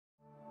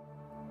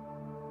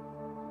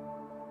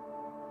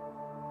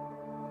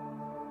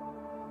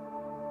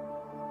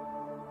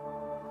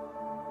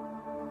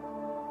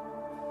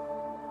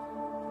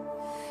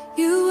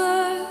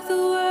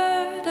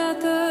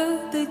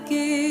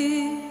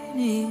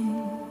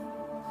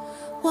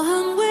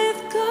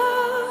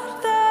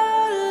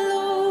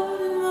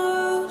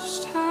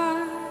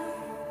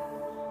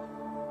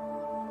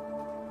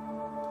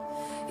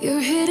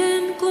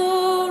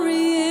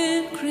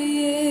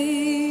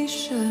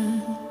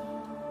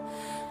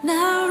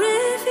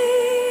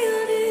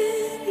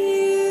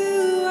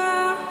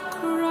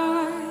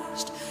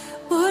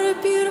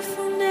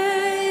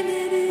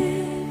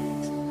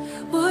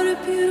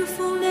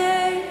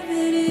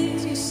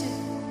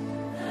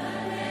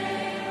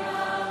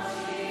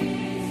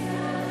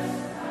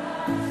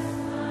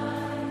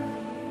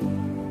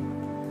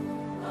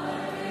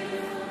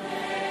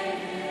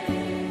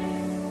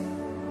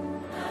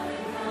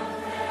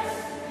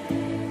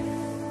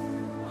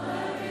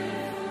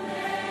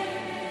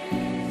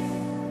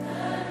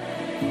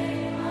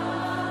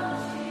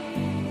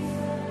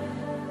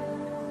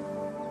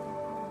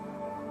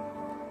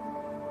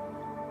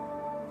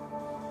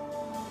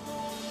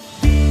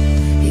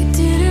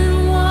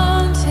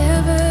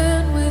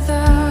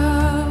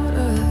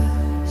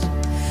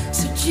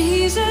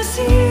Jesus,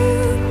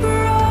 you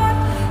brought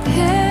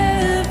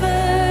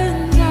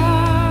heaven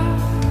down.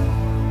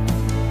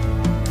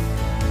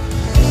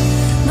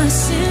 My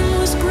sin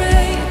was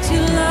great,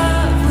 your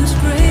love was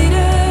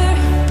greater.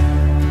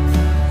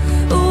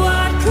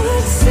 What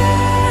could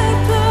separate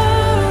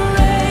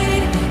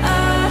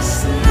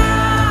us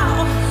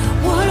now?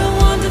 What a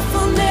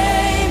wonderful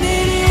name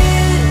it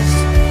is.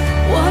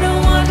 What a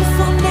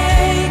wonderful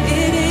name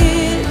it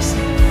is.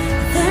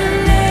 The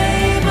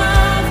name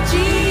of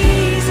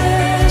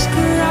Jesus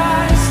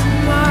Christ,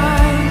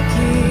 my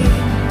King.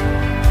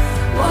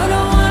 What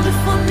a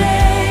wonderful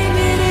name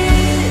it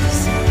is.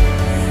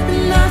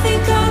 Nothing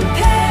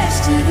compares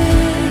to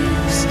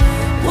this.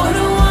 What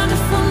a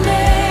wonderful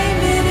name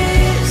it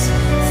is.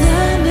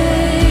 The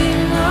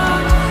name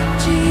of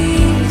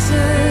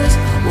Jesus.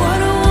 What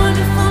a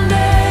wonderful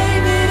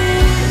name it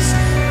is.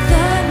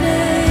 The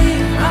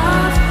name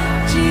of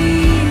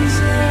Jesus.